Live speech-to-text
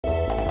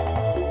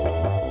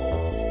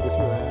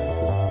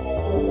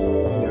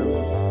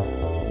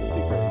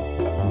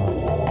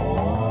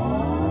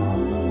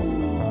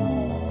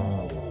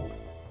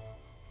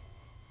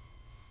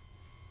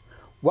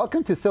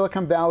Welcome to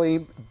Silicon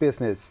Valley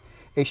Business,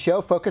 a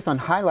show focused on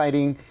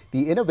highlighting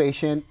the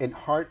innovation and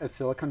heart of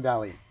Silicon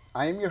Valley.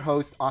 I am your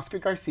host, Oscar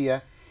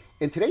Garcia,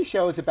 and today's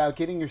show is about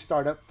getting your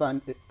startup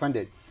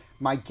funded.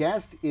 My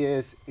guest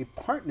is a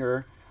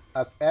partner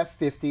of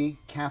F50,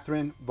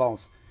 Catherine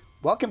Volz.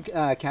 Welcome,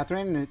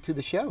 Catherine, to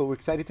the show. We're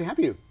excited to have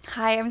you.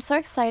 Hi, I'm so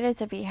excited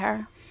to be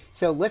here.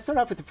 So let's start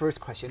off with the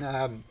first question.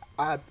 A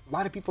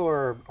lot of people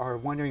are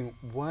wondering,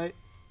 what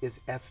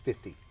is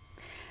F50?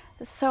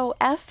 So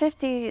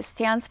F50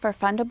 stands for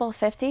Fundable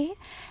 50,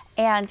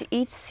 and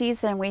each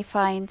season we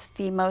find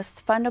the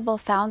most fundable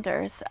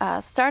founders,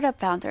 startup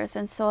founders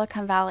in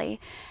Silicon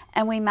Valley,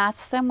 and we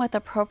match them with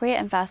appropriate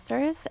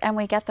investors and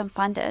we get them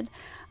funded.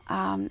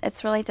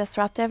 It's really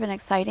disruptive and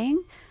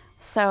exciting.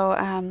 So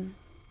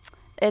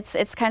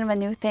it's kind of a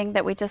new thing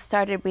that we just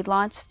started. We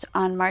launched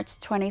on March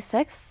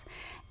 26th,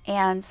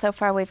 and so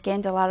far we've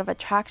gained a lot of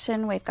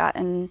attraction. We've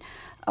gotten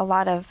a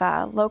lot of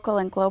local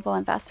and global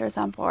investors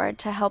on board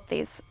to help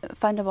these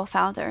fundable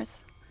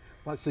founders.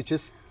 Well, so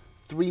just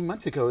 3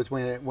 months ago is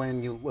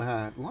when you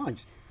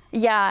launched.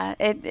 Yeah,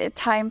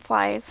 time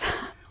flies.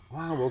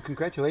 Wow, well,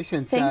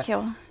 congratulations. Thank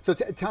you. So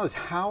tell us,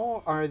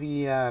 how are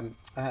the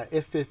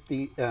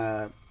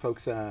F50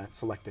 folks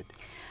selected?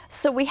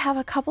 So we have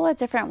a couple of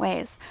different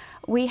ways.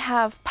 We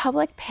have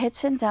public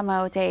pitch and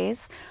demo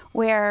days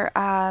where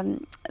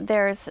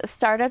there's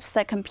startups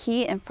that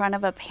compete in front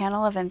of a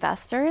panel of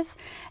investors,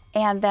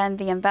 and then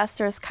the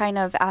investors kind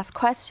of ask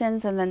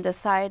questions and then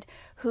decide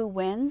who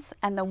wins,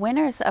 and the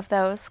winners of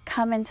those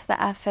come into the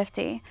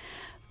F50.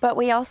 But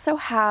we also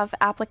have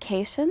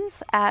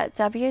applications at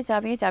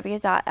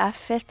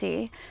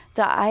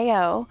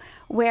www.f50.io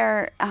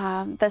where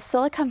the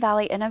Silicon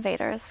Valley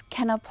innovators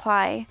can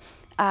apply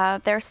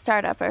their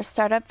startup or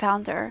startup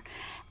founder.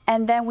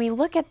 And then we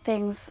look at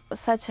things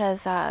such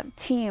as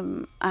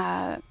team,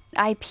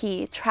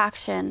 IP,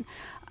 traction,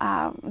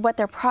 what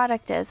their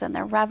product is and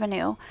their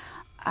revenue,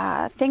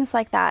 things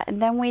like that.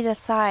 And then we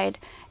decide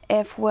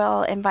if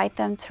we'll invite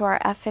them to our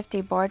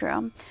F50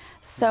 boardroom.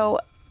 So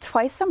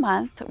twice a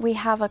month, we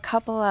have a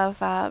couple of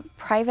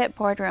private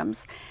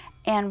boardrooms,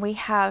 and we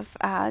have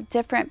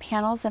different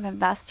panels of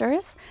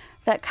investors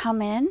that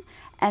come in,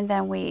 and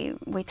then we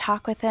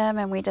talk with them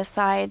and we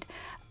decide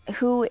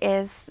who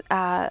is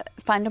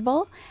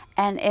fundable,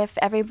 and if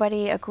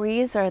everybody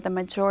agrees or the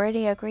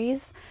majority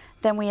agrees,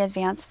 then we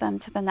advance them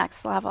to the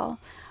next level.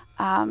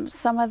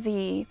 Some of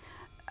the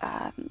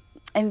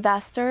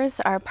investors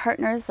are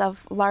partners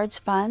of large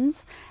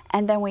funds,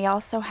 and then we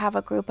also have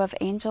a group of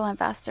angel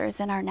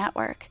investors in our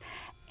network,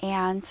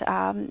 and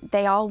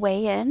they all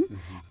weigh in,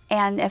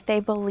 and if they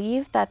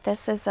believe that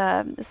this is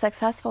a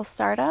successful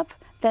startup,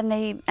 then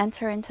they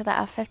enter into the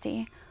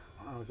F50.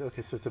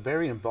 Okay, so it's a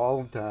very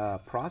involved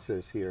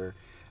process here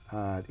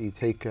that you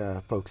take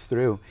folks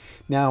through.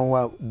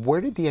 Now,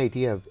 where did the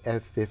idea of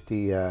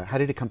F50, how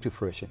did it come to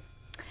fruition?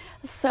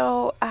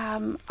 So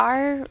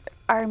our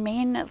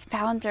main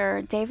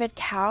founder, David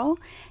Cow,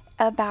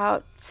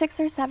 about 6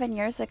 or 7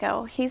 years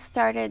ago, he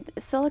started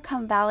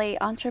Silicon Valley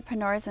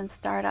Entrepreneurs and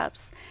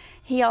Startups.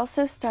 He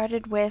also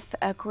started with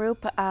a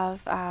group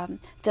of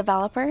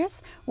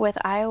developers with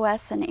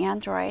iOS and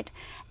Android,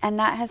 and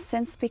that has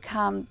since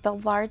become the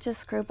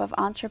largest group of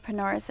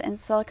entrepreneurs in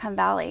Silicon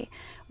Valley.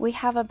 We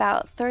have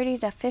about 30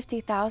 to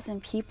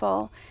 50,000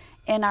 people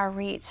in our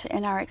reach,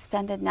 in our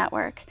extended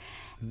network.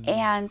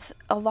 And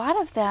a lot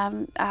of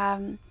them,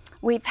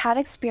 we've had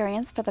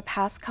experience for the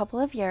past couple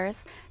of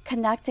years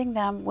connecting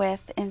them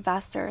with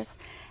investors,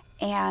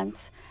 and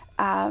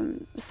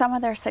some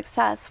of their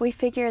success, we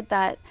figured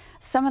that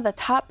some of the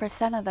top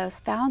 % of those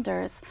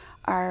founders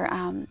are,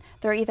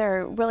 they're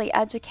either really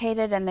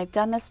educated and they've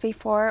done this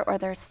before, or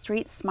they're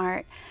street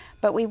smart,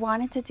 but we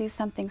wanted to do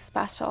something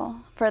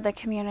special for the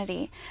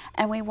community,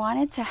 and we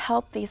wanted to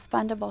help these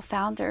fundable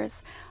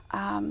founders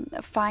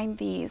find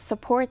the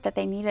support that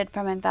they needed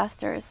from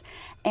investors.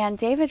 And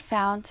David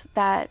found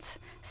that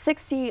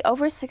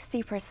over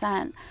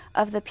 60%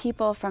 of the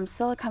people from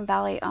Silicon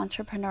Valley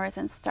Entrepreneurs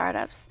and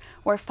Startups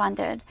were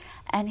funded.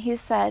 And he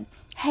said,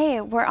 hey,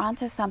 we're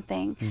onto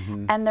something.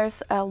 And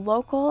there's a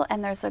local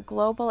and there's a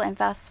global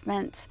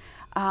investment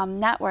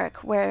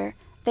network where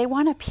they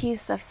want a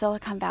piece of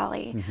Silicon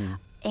Valley.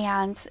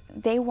 And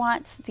they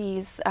want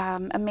these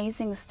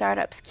amazing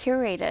startups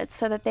curated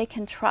so that they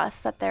can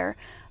trust that they're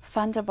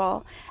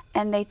fundable.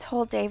 And they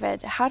told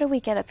David, how do we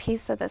get a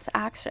piece of this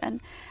action?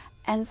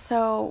 And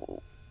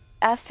so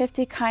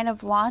F50 kind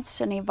of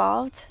launched and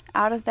evolved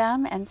out of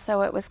them. And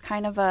so it was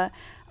kind of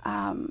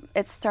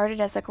it started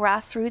as a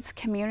grassroots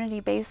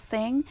community-based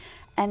thing.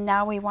 And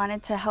now we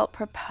wanted to help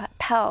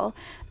propel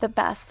the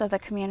best of the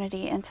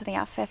community into the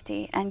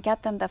F50 and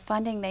get them the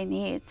funding they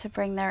need to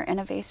bring their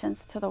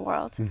innovations to the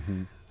world.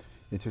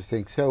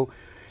 Interesting. So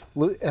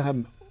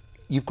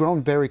you've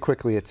grown very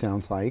quickly, it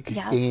sounds like.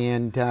 Yes.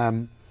 And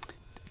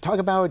talk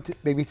about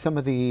maybe some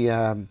of the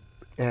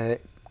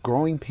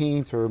growing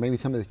pains or maybe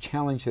some of the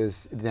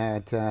challenges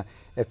that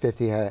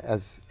F50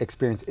 has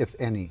experienced, if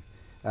any,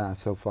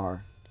 so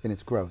far in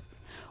its growth.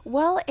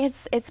 Well,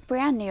 it's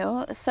brand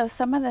new, so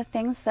some of the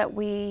things that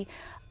we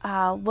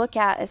look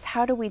at is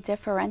how do we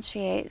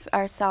differentiate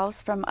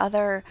ourselves from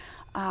other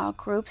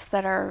groups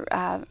that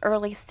are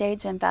early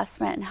stage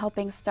investment and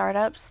helping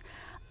startups.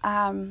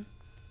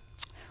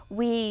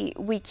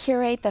 We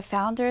curate the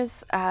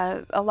founders.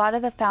 A lot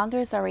of the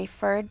founders are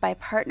referred by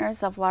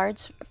partners of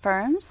large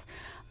firms,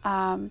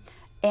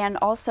 and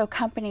also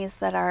companies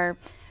that are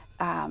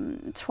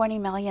 20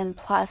 million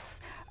plus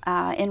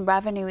in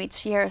revenue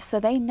each year. So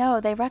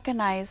they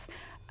recognize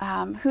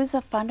who's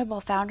a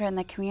fundable founder in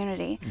the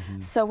community.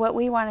 So what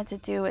we wanted to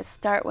do is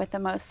start with the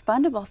most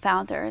fundable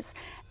founders,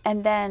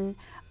 and then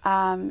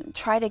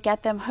try to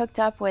get them hooked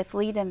up with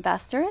lead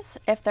investors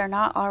if they're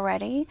not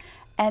already.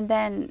 And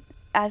then,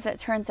 as it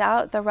turns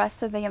out, the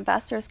rest of the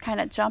investors kind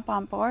of jump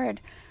on board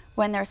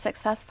when they're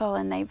successful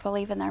and they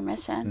believe in their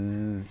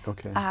mission.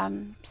 Okay.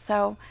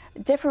 So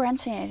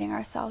differentiating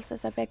ourselves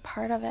is a big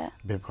part of it.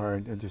 Big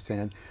part,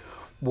 understand.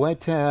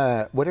 What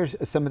are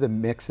some of the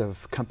mix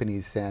of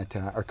companies that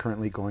are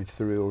currently going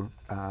through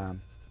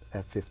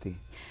F50?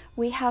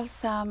 We have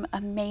some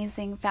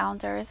amazing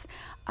founders.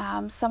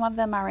 Some of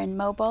them are in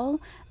mobile,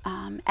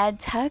 ed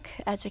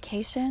tech,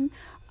 education,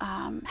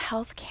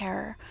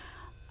 healthcare,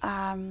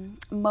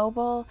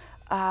 mobile,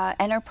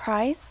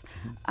 enterprise,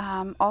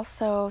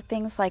 also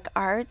things like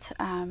art,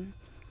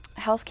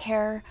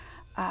 healthcare,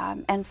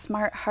 and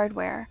smart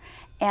hardware.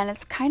 And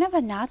it's kind of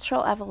a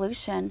natural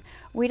evolution.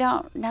 We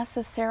don't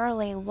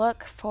necessarily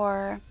look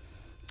for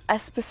a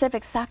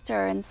specific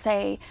sector and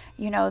say,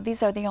 you know,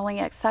 these are the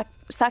only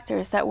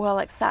sectors that we'll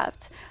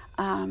accept.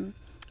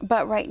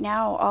 But right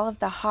now, all of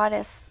the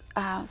hottest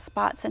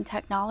spots in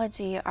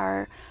technology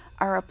are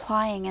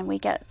applying, and we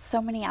get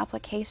so many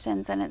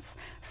applications, and it's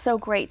so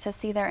great to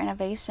see their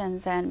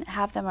innovations and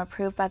have them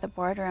approved by the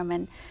boardroom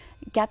and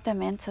get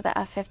them into the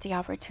F50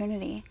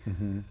 opportunity.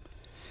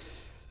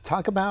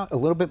 Talk about a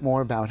little bit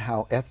more about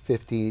how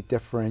F50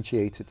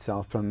 differentiates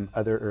itself from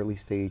other early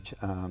stage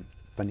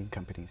funding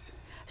companies.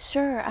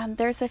 Sure,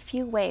 there's a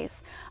few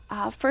ways.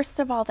 First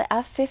of all, the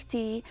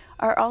F50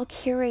 are all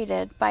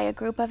curated by a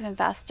group of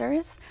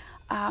investors.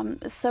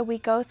 So we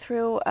go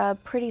through a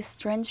pretty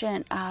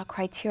stringent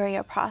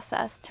criteria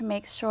process to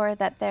make sure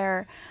that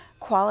they're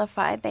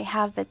qualified. They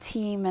have the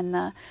team and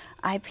the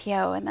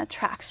IPO and the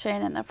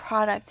traction and the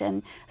product,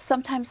 and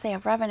sometimes they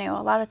have revenue,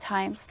 a lot of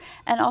times,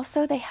 and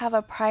also they have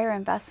a prior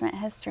investment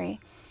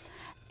history.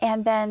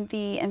 And then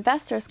the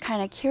investors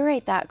kind of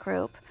curate that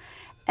group,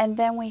 and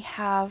then we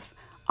have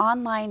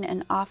online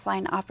and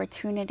offline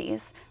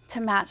opportunities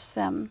to match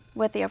them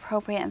with the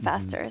appropriate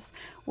investors.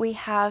 We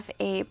have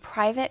a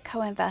private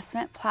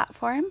co-investment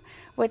platform,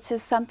 which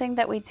is something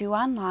that we do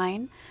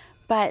online,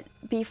 but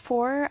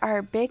before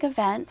our big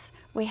event,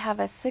 we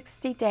have a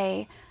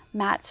 60-day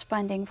match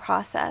funding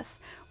process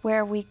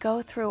where we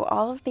go through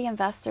all of the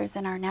investors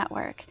in our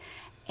network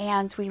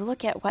and we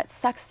look at what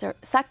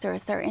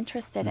sectors they're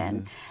interested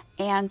in,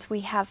 and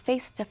we have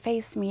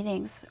face-to-face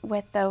meetings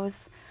with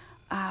those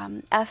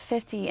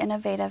F50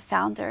 innovative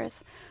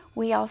founders.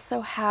 We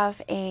also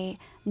have a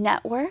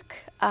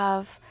network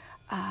of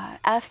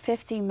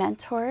F50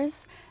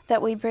 mentors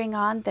that we bring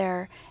on.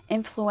 They're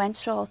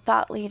influential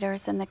thought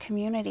leaders in the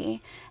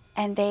community,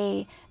 and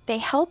they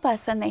help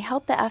us and they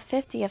help the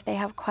F50 if they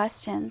have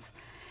questions.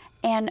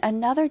 And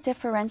another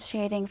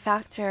differentiating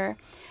factor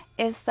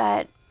is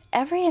that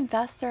every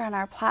investor on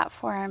our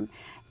platform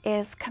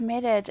is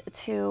committed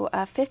to a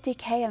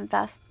 $50K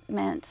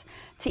investment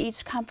to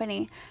each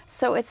company.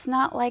 So it's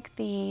not like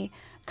the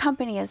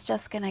company is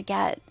just going to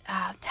get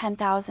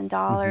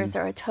 $10,000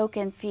 or a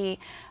token fee.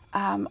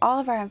 All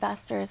of our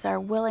investors are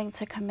willing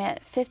to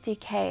commit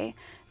 $50K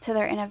to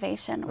their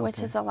innovation, which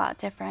is a lot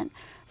different.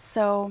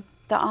 So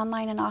the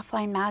online and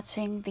offline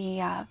matching,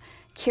 the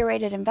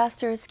curated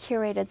investors,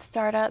 curated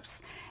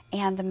startups,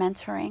 and the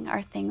mentoring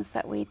are things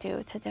that we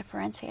do to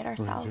differentiate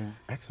ourselves.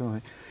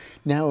 Excellent.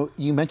 Now,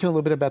 you mentioned a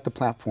little bit about the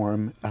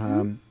platform.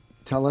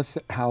 Tell us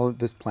how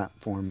this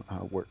platform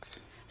works.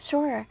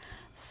 Sure.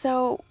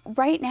 So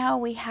right now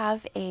we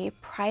have a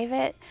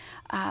private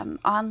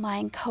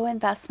online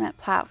co-investment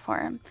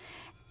platform,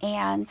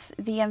 and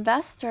the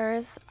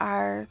investors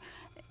are,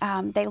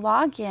 they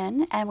log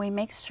in and we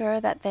make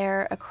sure that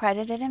they're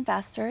accredited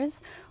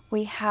investors.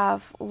 We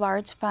have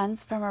large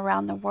funds from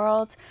around the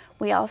world.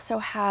 We also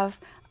have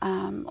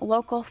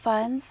local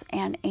funds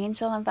and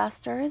angel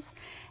investors,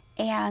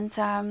 and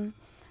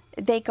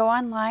they go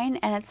online,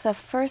 and it's a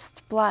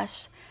first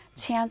blush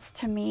chance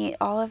to meet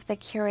all of the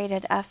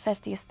curated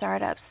F50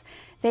 startups.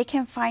 They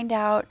can find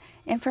out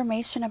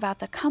information about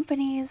the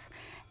companies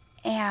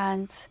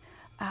and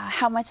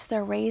how much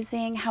they're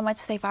raising, how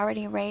much they've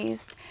already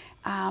raised,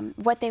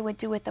 what they would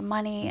do with the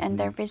money, and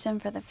their vision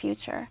for the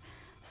future.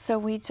 So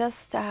we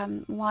just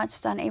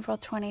launched on April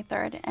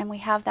 23rd, and we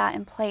have that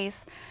in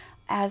place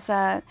as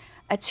a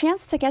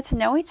chance to get to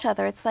know each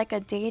other. It's like a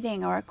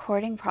dating or a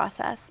courting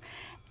process.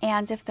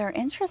 And if they're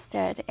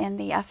interested in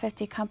the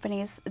F50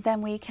 companies,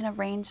 then we can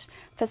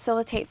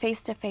facilitate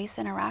face-to-face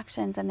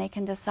interactions, and they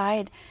can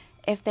decide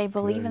if they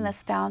believe in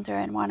this founder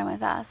and want to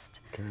invest.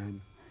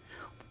 Good.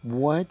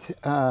 What,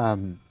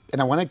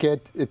 and I want to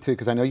get to,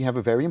 because I know you have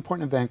a very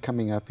important event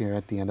coming up here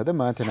at the end of the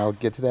month, and I'll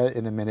get to that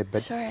in a minute.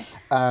 But sure.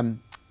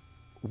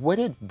 What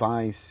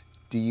advice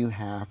do you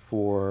have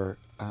for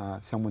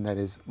someone that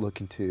is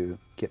looking to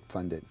get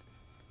funded?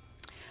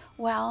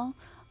 Well,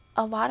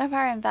 a lot of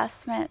our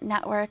investment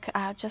network,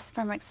 just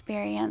from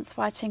experience,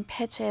 watching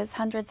pitches,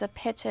 hundreds of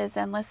pitches,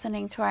 and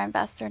listening to our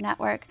investor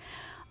network,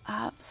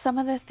 some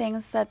of the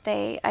things that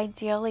they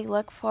ideally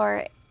look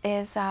for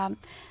is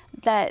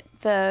that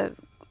the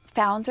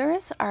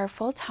founders are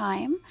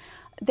full-time.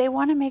 They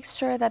want to make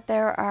sure that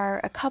there are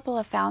a couple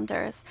of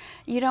founders.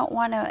 You don't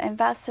want to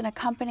invest in a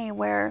company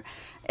where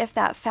if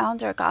that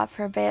founder, God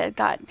forbid,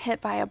 got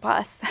hit by a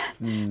bus,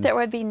 there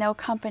would be no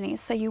company.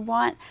 So you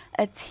want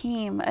a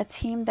team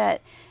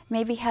that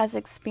maybe has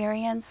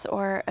experience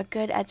or a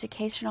good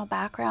educational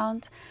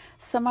background.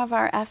 Some of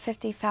our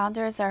F50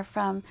 founders are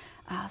from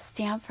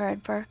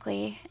Stanford,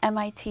 Berkeley,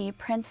 MIT,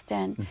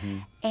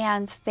 Princeton,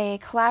 and they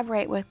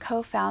collaborate with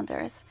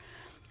co-founders.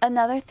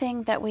 Another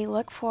thing that we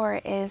look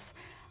for is,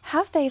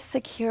 have they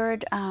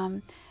secured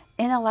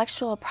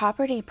intellectual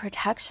property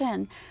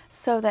protection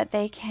so that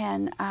they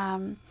can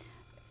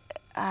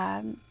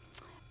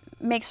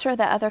make sure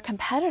that other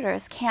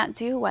competitors can't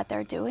do what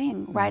they're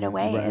doing right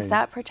away? Right. Is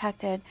that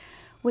protected?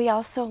 We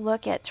also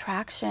look at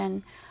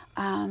traction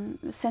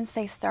since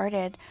they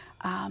started.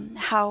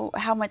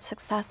 How much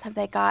success have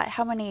they got?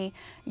 How many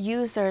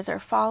users or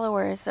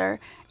followers, or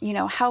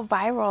how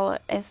viral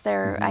is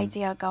their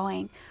idea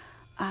going?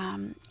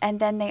 And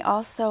then they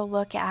also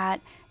look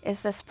at,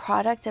 is this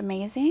product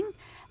amazing?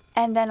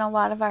 And then a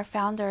lot of our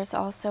founders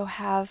also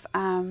have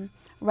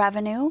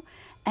revenue.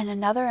 And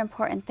another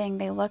important thing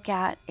they look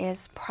at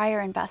is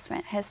prior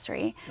investment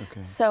history.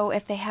 Okay. So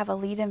if they have a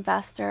lead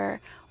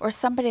investor or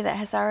somebody that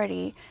has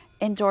already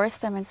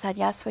endorsed them and said,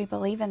 yes, we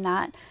believe in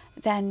that,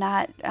 then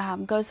that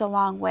goes a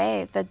long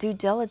way. The due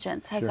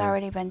diligence has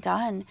already been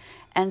done,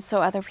 and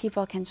so other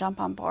people can jump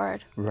on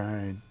board.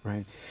 Right,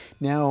 right.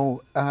 Now,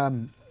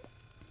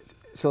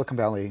 Silicon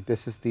Valley,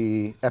 this is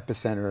the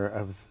epicenter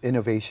of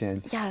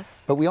innovation.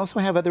 Yes. But we also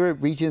have other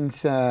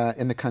regions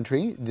in the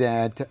country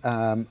that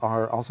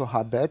are also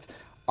hotbeds.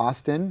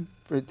 Austin,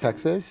 for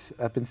Texas,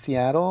 up in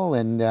Seattle,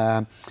 and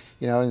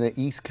in the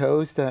East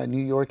Coast,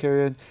 New York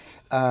area.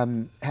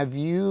 Has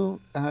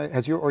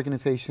your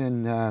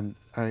organization,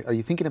 are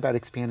you thinking about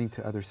expanding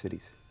to other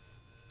cities?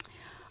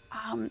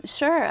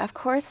 Sure, of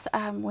course.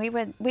 We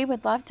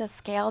would love to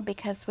scale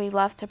because we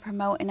love to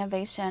promote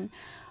innovation.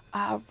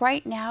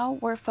 Right now,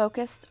 we're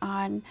focused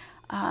on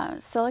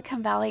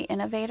Silicon Valley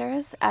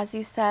innovators. As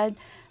you said,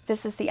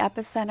 this is the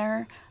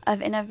epicenter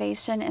of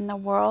innovation in the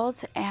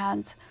world,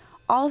 and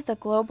all of the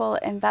global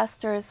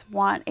investors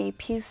want a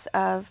piece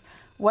of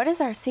what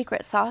is our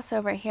secret sauce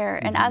over here.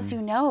 And as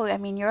you know, I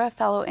mean, you're a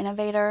fellow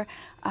innovator.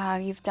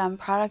 You've done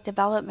product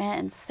development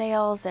and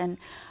sales, and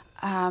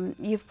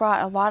you've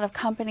brought a lot of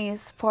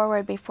companies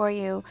forward before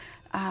you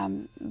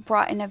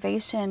brought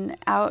innovation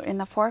out in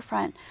the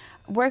forefront.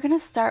 We're going to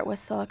start with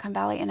Silicon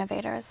Valley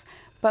innovators,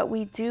 but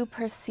we do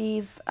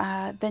perceive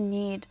the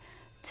need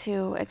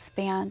to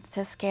expand,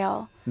 to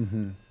scale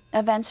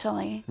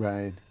eventually.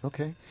 Right.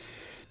 Okay.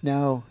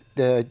 Now,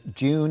 the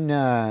June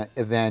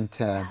event,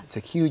 it's a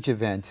huge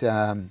event.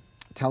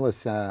 Tell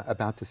us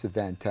about this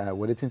event.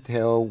 What does it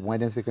entail?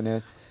 When is it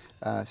going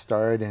to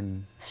start?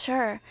 And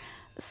Sure.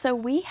 So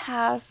we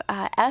have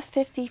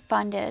F50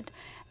 funded.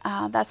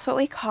 That's what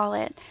we call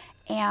it.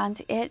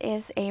 And it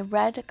is a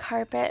red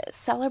carpet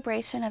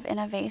celebration of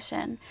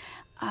innovation.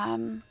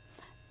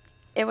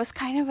 It was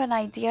kind of an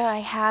idea I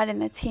had,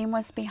 and the team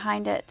was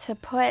behind it, to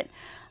put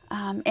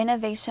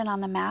innovation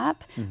on the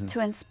map, to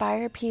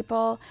inspire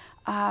people,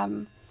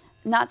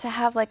 not to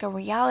have like a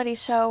reality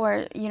show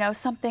or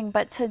something,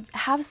 but to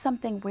have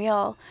something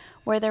real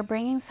where they're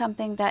bringing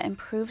something that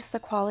improves the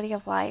quality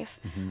of life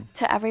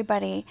to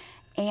everybody.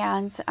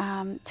 And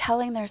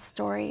telling their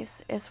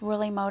stories is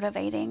really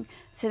motivating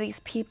to these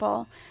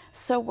people.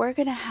 So we're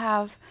going to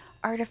have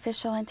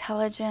artificial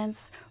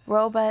intelligence,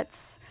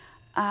 robots,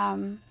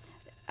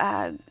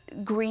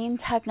 green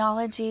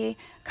technology,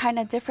 kind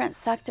of different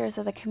sectors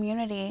of the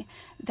community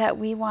that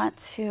we want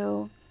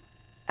to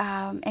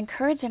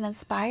encourage and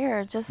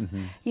inspire. Just,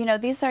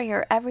 these are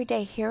your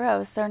everyday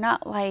heroes. They're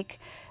not like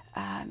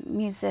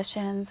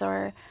musicians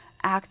or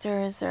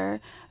actors or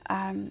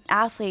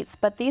athletes,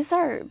 but these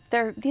are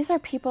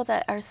people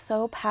that are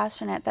so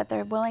passionate that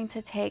they're willing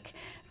to take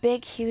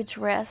big, huge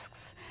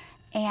risks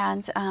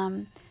and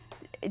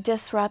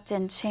disrupt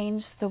and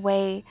change the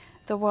way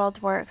the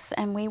world works,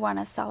 and we want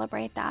to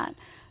celebrate that.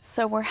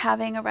 So we're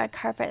having a red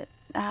carpet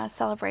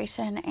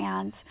celebration,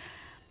 and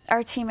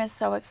our team is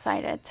so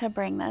excited to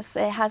bring this.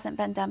 It hasn't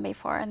been done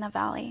before in the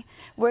Valley.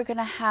 We're going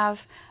to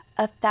have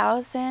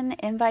 1,000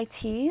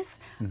 invitees.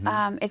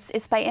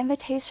 It's by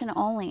invitation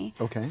only.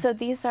 Okay. So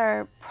these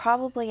are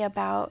probably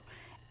about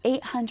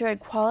 800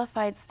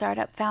 qualified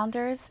startup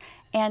founders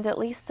and at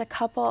least a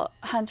couple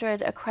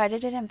hundred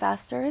accredited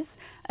investors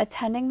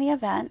attending the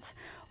event.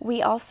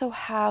 We also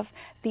have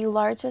the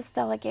largest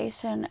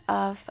delegation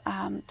of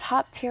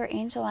top-tier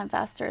angel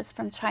investors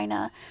from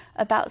China.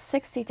 About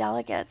 60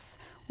 delegates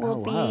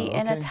will be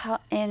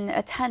in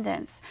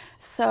attendance.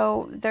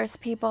 So there's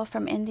people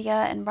from India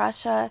and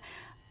Russia.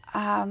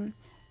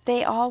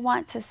 They all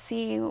want to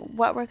see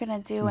what we're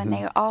going to do, and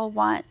they all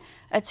want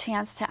a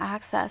chance to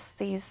access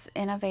these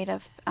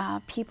innovative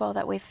people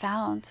that we've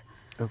found.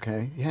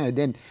 Okay, yeah.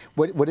 Then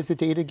what is the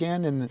date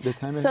again and the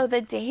time? So the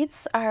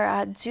dates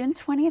are June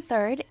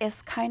 23rd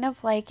is kind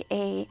of like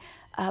a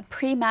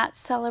pre-match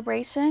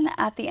celebration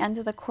at the end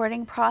of the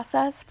courting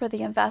process for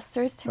the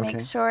investors to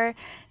make sure,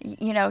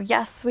 you know,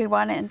 yes, we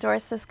want to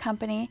endorse this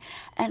company.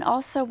 And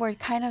also we're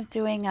kind of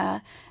doing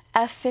a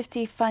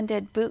F50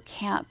 funded boot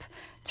camp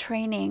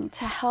training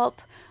to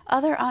help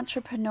other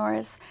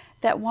entrepreneurs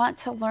that want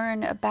to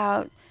learn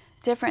about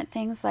different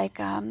things like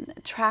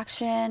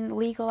traction,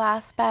 legal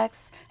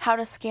aspects, how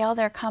to scale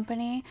their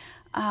company.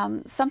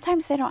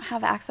 Sometimes they don't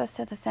have access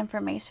to this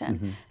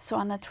information. So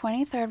on the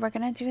 23rd, we're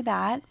going to do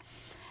that.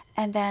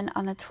 And then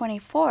on the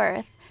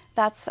 24th,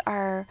 that's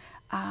our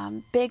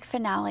big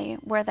finale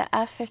where the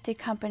F50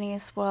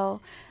 companies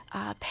will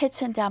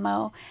pitch and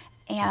demo,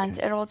 and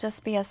it'll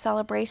just be a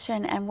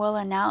celebration, and we'll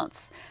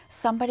announce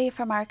somebody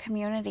from our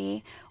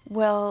community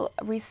will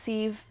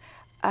receive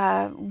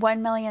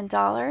 $1 million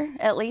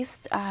at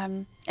least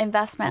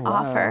investment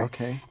offer.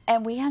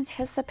 And we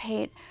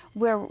anticipate,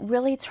 we're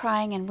really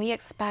trying, and we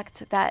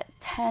expect that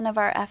 10 of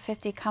our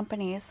F50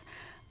 companies,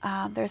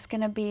 there's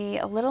going to be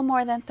a little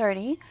more than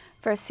 30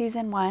 for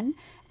season 1,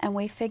 and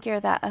we figure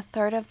that a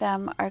third of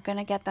them are going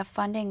to get the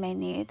funding they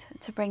need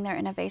to bring their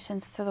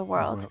innovations to the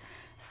world.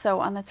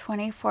 So on the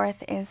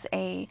 24th is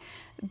a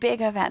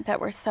big event that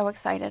we're so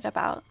excited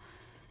about.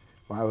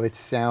 Wow, it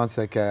sounds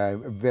like a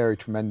very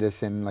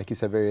tremendous and, like you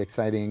said, very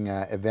exciting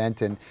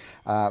event, and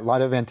a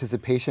lot of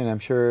anticipation. I'm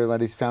sure a lot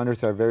of these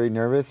founders are very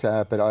nervous,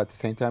 but at the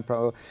same time,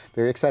 probably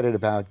very excited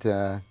about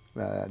the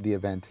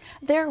event.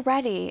 They're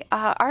ready.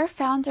 Our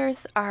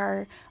founders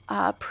are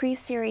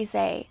pre-Series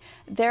A.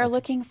 They're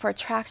looking for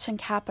traction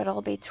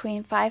capital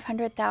between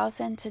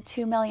 $500,000 to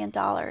 $2 million.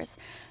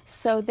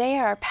 So they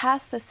are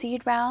past the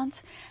seed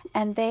round,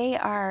 and they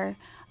are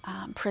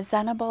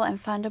presentable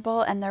and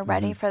fundable, and they're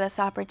ready for this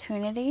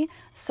opportunity.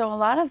 So a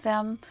lot of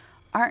them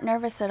aren't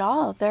nervous at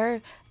all.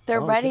 They're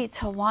ready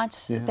to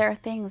launch their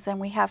things, and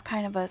we have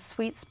kind of a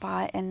sweet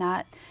spot in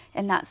that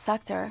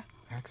sector.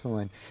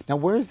 Excellent. Now,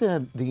 where is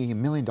the $1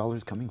 million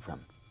coming from?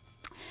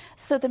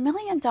 So the $1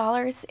 million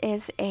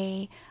is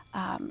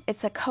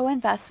it's a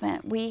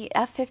co-investment.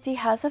 F50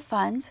 has a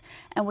fund,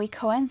 and we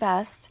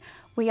co-invest.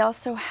 We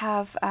also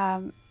have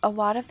a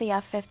lot of the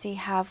F50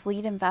 have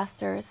lead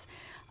investors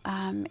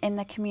in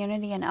the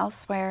community and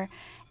elsewhere,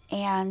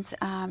 and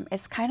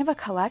it's kind of a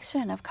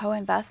collection of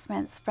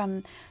co-investments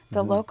from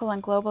the local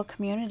and global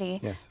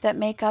community that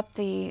make up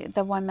the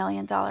 $1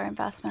 million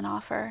investment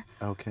offer.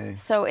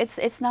 So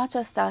it's not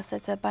just us;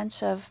 it's a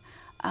bunch of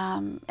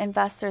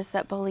investors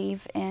that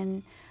believe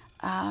in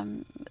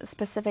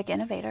specific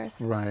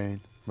innovators. Right.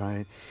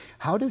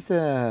 How does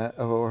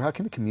how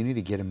can the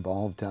community get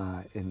involved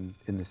in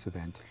this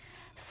event?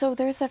 So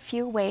there's a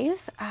few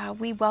ways.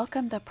 We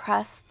welcome the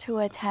press to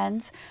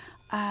attend.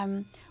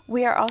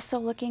 We are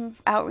also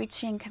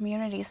outreaching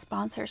community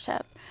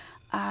sponsorship.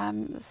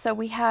 So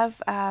we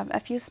have a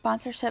few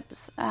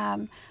sponsorships,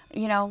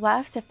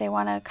 left if they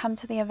want to come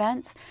to the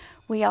event.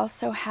 We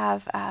also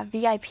have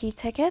VIP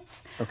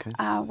tickets.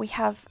 We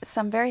have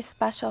some very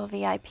special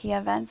VIP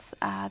events.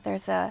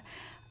 There's a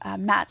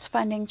match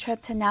funding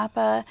trip to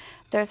Napa.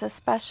 There's a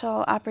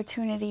special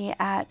opportunity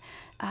at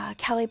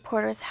Kelly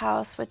Porter's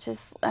house, which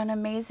is an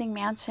amazing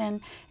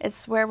mansion.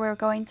 It's where we're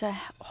going to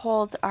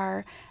hold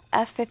our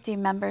F50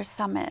 member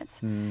summit.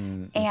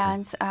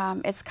 And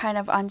it's kind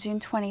of on June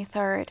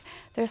 23rd.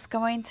 There's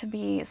going to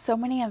be so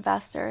many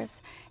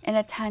investors in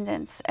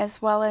attendance,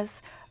 as well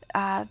as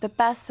the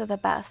best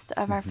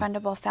of our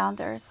fundable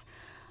founders.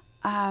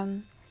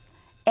 And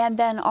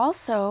then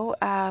also,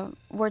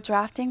 we're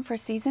drafting for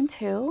season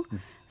 2.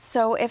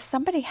 So if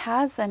somebody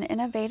has an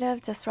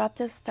innovative,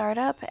 disruptive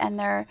startup and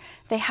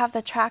they have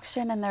the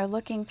traction and they're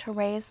looking to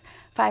raise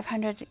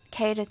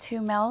 $500K to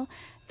 $2 million,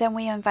 then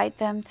we invite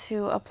them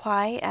to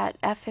apply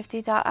at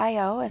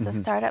f50.io as a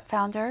startup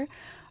founder.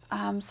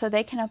 So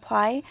they can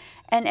apply,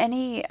 and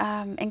any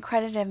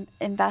accredited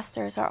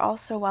investors are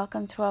also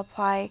welcome to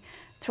apply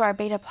to our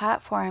beta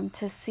platform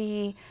to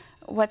see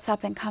what's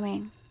up and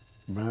coming.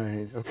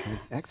 Right. Okay.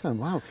 Excellent.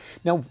 Wow.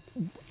 Now,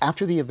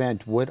 after the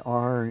event, what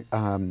are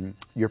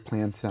your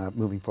plans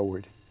moving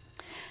forward?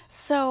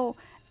 So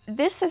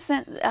this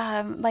isn't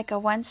like a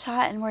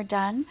one-shot and we're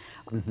done.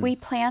 We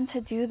plan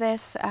to do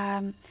this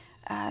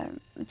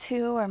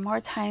 2 or more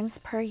times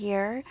per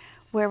year,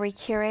 where we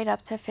curate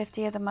up to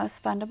 50 of the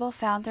most fundable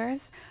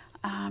founders.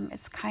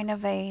 It's kind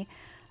of a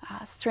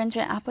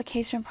stringent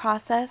application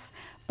process,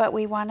 but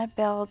we want to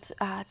build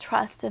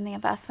trust in the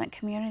investment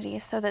community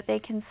so that they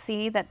can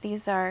see that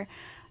these are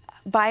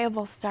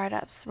viable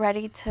startups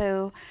ready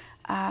to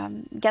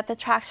get the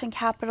traction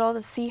capital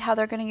to see how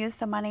they're going to use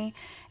the money.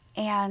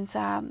 And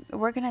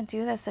we're going to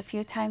do this a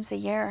few times a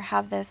year,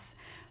 have this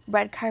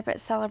red carpet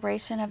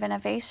celebration of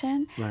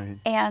innovation. Right.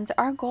 And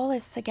our goal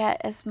is to get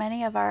as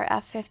many of our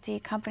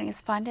F50 companies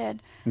funded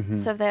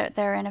so that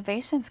their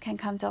innovations can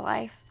come to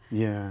life.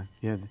 Yeah,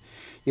 yeah.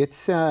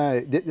 It's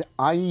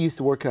I used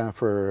to work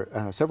for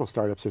several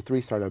startups, or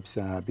 3 startups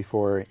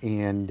before,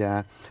 and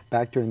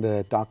back during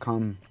the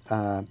dot-com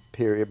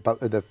period,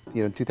 the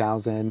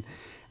 2000,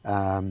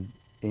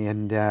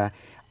 and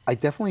I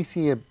definitely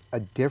see a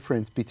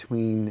difference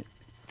between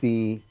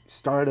the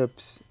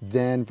startups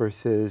then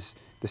versus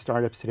the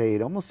startups today.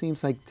 It almost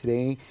seems like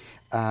today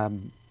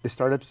the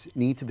startups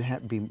need to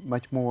be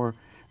much more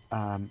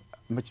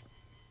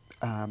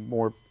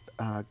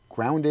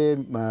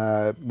grounded,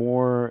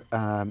 more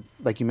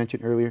like you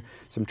mentioned earlier,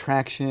 some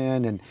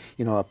traction, and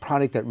a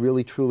product that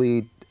really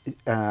truly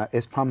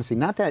is promising.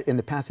 Not that in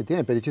the past it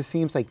didn't, but it just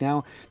seems like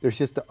now there's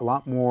just a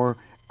lot more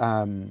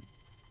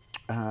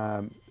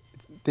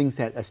things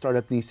that a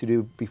startup needs to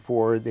do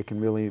before they can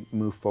really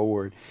move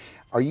forward.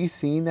 Are you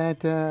seeing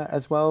that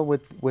as well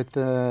with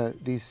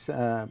these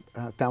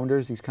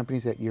founders, these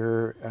companies that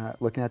you're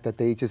looking at, that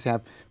they just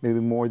have maybe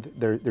more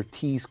their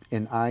T's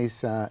and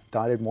I's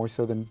dotted more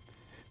so than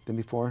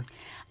before?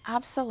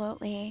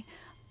 Absolutely.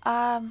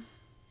 I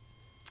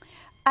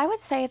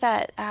would say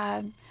that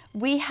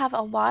we have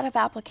a lot of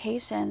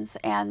applications,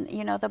 and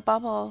the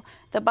bubble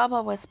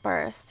was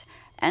burst,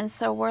 and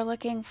so we're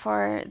looking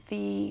for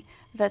the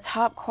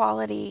top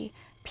quality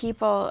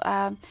people.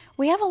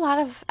 We have a lot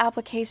of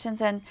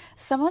applications, and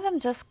some of them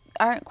just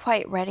aren't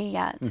quite ready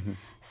yet.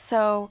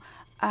 So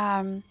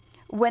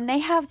when they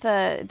have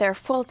their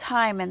full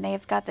time and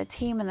they've got the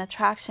team and the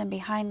traction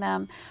behind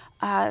them,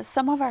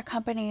 some of our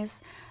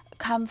companies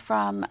come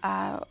from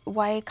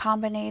Y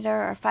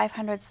Combinator or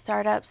 500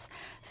 startups,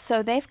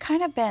 so they've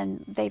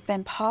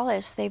been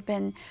polished. They've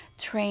been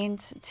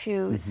trained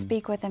to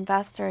speak with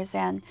investors,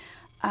 and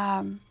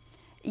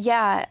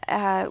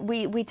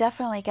we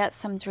definitely get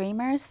some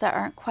dreamers that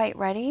aren't quite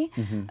ready,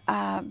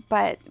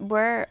 but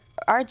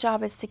our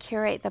job is to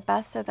curate the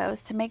best of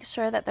those to make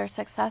sure that they're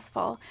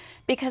successful,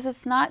 because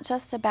it's not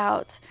just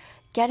about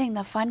getting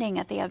the funding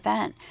at the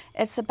event.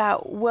 It's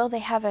about, will they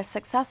have a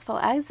successful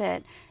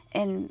exit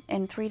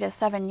in 3 to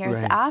 7 years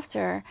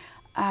after.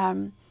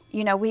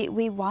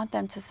 We want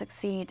them to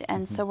succeed,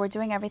 and so we're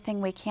doing everything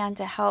we can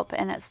to help,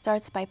 and it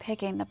starts by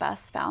picking the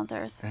best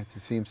founders. It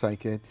seems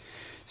like it.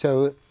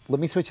 So let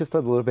me switch just a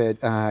little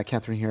bit,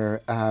 Catherine here.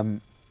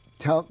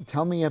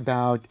 Tell me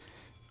about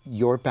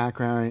your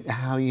background,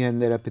 how you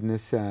ended up in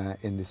this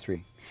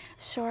industry.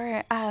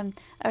 Sure. I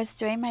was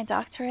doing my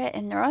doctorate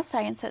in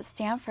neuroscience at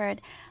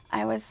Stanford.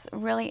 I was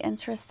really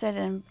interested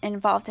and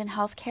involved in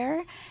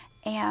healthcare,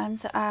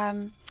 and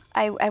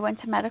I went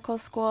to medical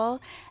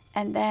school,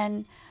 and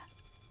then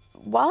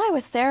while I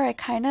was there, I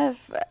kind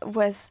of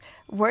was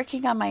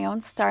working on my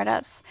own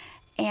startups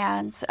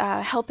and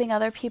helping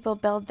other people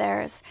build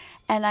theirs.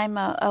 And I'm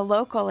a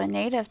local and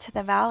native to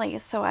the Valley,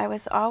 so I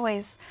was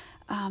always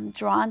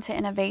drawn to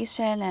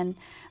innovation, and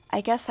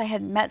I guess I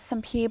had met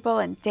some people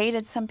and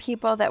dated some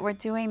people that were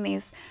doing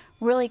these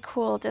really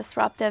cool,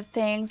 disruptive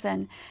things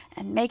and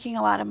making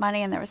a lot of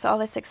money, and there was all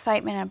this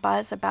excitement and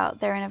buzz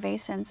about their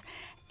innovations.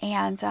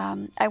 And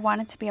I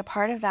wanted to be a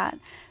part of that.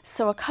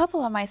 So a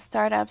couple of my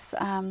startups,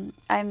 I'm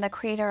the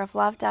creator of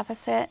Love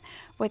Deficit,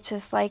 which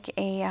is like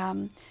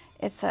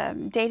it's a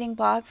dating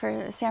blog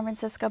for San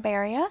Francisco Bay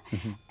Area.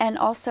 And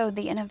also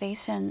the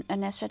Innovation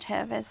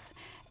Initiative is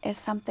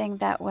something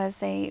that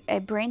was a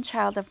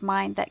brainchild of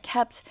mine that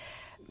kept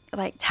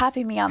like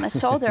tapping me on the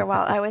shoulder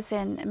while I was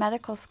in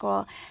medical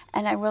school.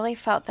 And I really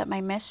felt that my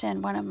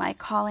mission, one of my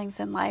callings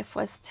in life,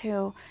 was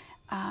to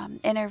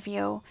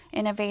interview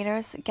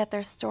innovators, get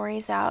their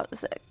stories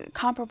out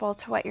comparable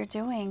to what you're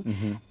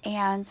doing,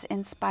 and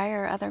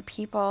inspire other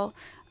people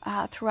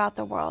throughout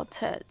the world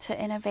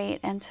to innovate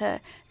and to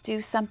do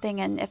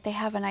something, and if they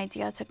have an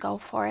idea, to go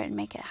for it and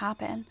make it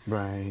happen.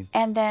 Right.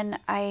 And then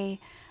I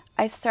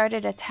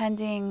started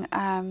attending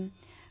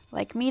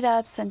like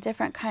meetups and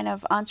different kind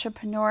of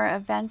entrepreneur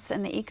events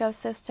in the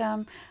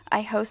ecosystem.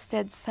 I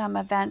hosted some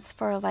events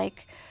for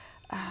like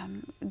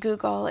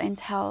Google,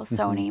 Intel,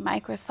 Sony,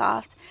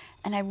 Microsoft,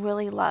 and I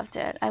really loved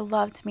it. I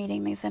loved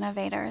meeting these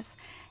innovators.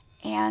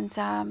 And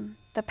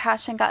the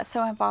passion got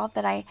so involved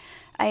that I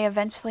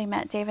eventually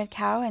met David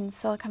Cow and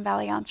Silicon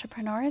Valley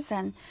Entrepreneurs,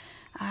 and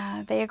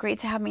they agreed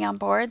to have me on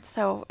board.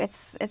 So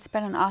it's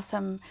been an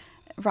awesome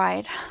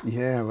ride.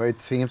 Yeah, well, it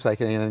seems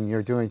like it, and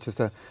you're doing just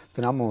a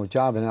phenomenal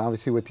job, and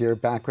obviously with your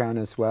background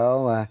as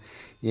well,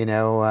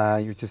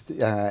 you're just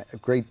a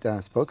great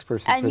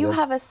spokesperson. And you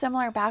have a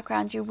similar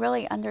background. You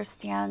really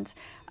understand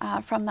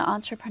from the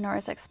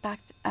entrepreneur's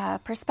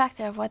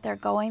perspective what they're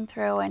going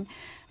through,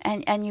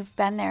 and you've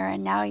been there,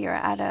 and now you're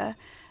at a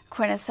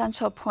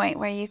quintessential point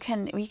where you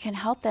can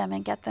help them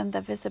and get them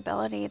the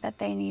visibility that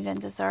they need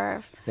and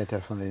deserve. Yeah,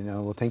 definitely.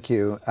 No, well, thank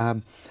you.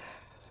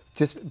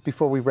 Just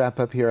before we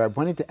wrap up here, I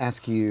wanted to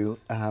ask you,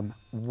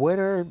 what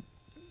are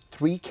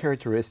 3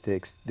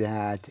 characteristics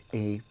that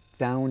a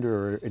founder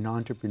or an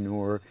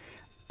entrepreneur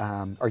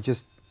are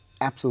just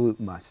absolute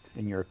must,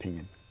 in your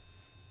opinion?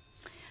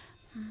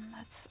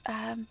 That's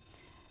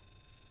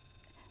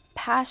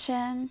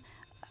passion,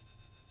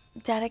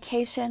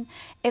 dedication.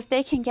 If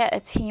they can get a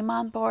team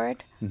on board,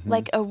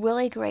 like a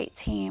really great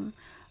team,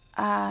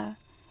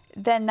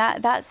 then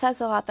that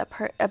says a lot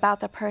about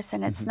the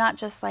person. It's not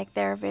just like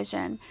their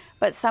vision,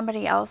 but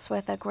somebody else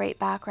with a great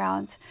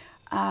background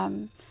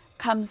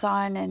comes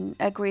on and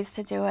agrees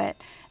to do it.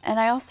 And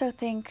I also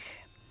think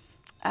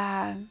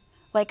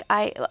like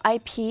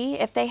IP,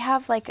 if they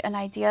have like an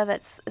idea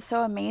that's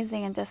so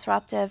amazing and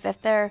disruptive,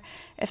 if they're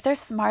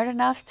smart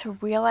enough to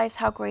realize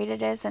how great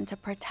it is and to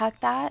protect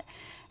that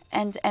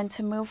and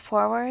to move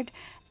forward,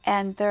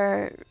 and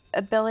their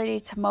ability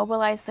to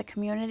mobilize the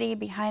community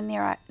behind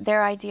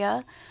their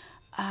idea,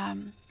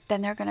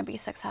 then they're going to be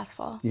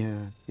successful.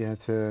 Yeah,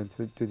 to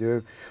do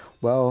it.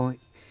 Well,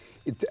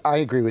 I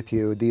agree with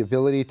you. The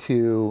ability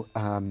to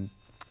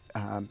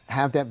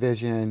have that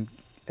vision,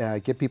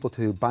 get people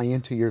to buy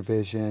into your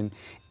vision,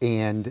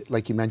 and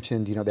like you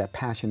mentioned, you know, that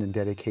passion and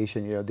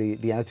dedication, you know,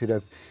 the attitude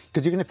of,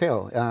 because you're going to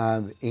fail,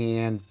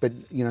 but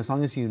you know, as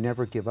long as you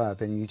never give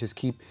up and you just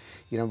keep,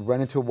 you know,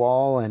 run into a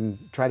wall and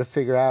try to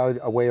figure out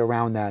a way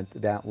around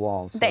that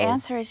wall. So, the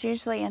answer is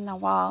usually in the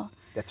wall.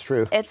 That's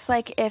true. It's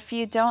like if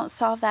you don't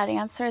solve that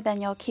answer, then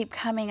you'll keep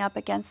coming up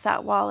against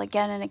that wall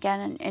again and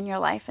again in your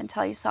life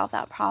until you solve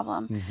that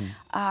problem.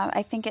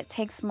 I think it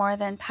takes more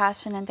than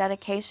passion and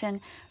dedication,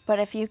 but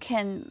if you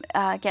can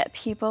get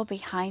people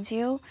behind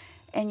you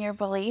in your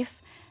belief,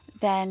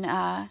 then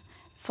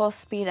full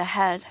speed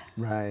ahead.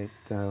 Right.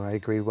 I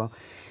agree. Well,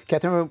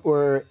 Catherine,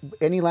 or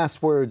any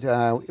last word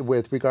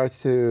with regards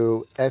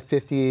to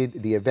F50,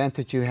 the event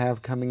that you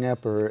have coming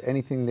up, or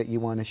anything that you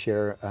want to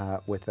share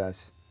with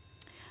us?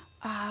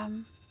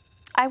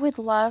 I would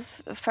love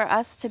for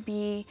us to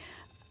be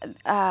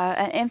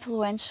an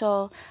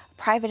influential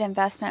private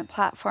investment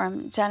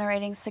platform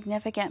generating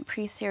significant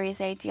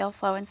pre-Series A deal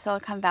flow in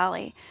Silicon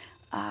Valley.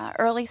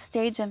 Early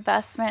stage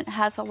investment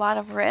has a lot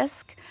of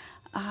risk.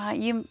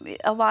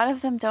 A lot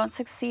of them don't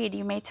succeed.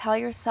 You may tell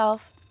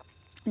yourself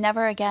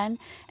never again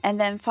and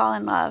then fall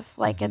in love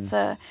like it's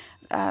the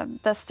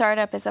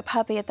startup is a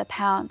puppy at the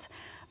pound,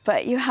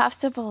 but you have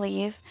to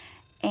believe.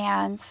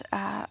 And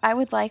I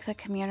would like the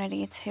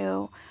community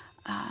to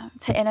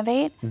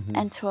innovate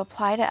and to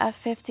apply to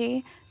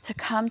F50, to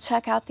come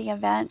check out the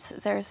event.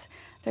 There's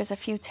a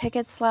few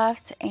tickets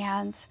left,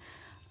 and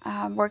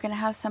we're going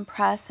to have some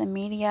press and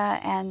media,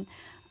 and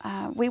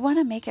we want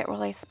to make it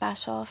really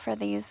special for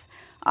these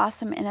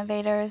awesome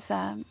innovators.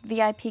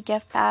 VIP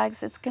gift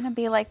bags. It's going to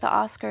be like the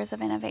Oscars of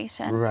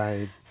innovation.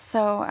 Right.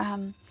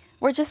 So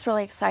we're just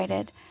really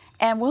excited.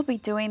 And we'll be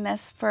doing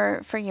this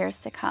for years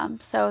to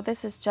come. So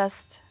this is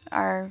just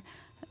our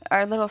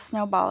little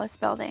snowball is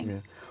building. Yeah.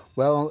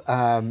 Well,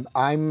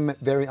 I'm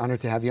very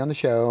honored to have you on the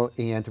show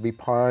and to be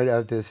part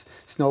of this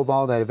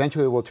snowball that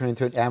eventually will turn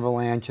into an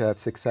avalanche of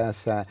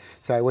success.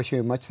 So I wish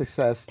you much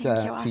success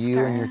to you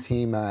and your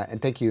team.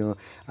 And thank you,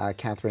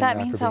 Catherine. That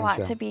means for being a lot on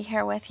the show. to be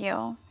here with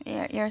you.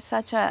 You're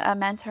such a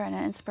mentor and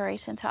an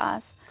inspiration to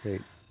us.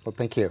 Great. Well,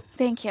 thank you.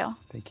 Thank you.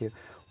 Thank you.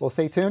 Well,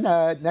 stay tuned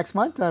next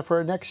month for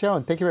our next show.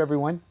 And thank you,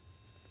 everyone.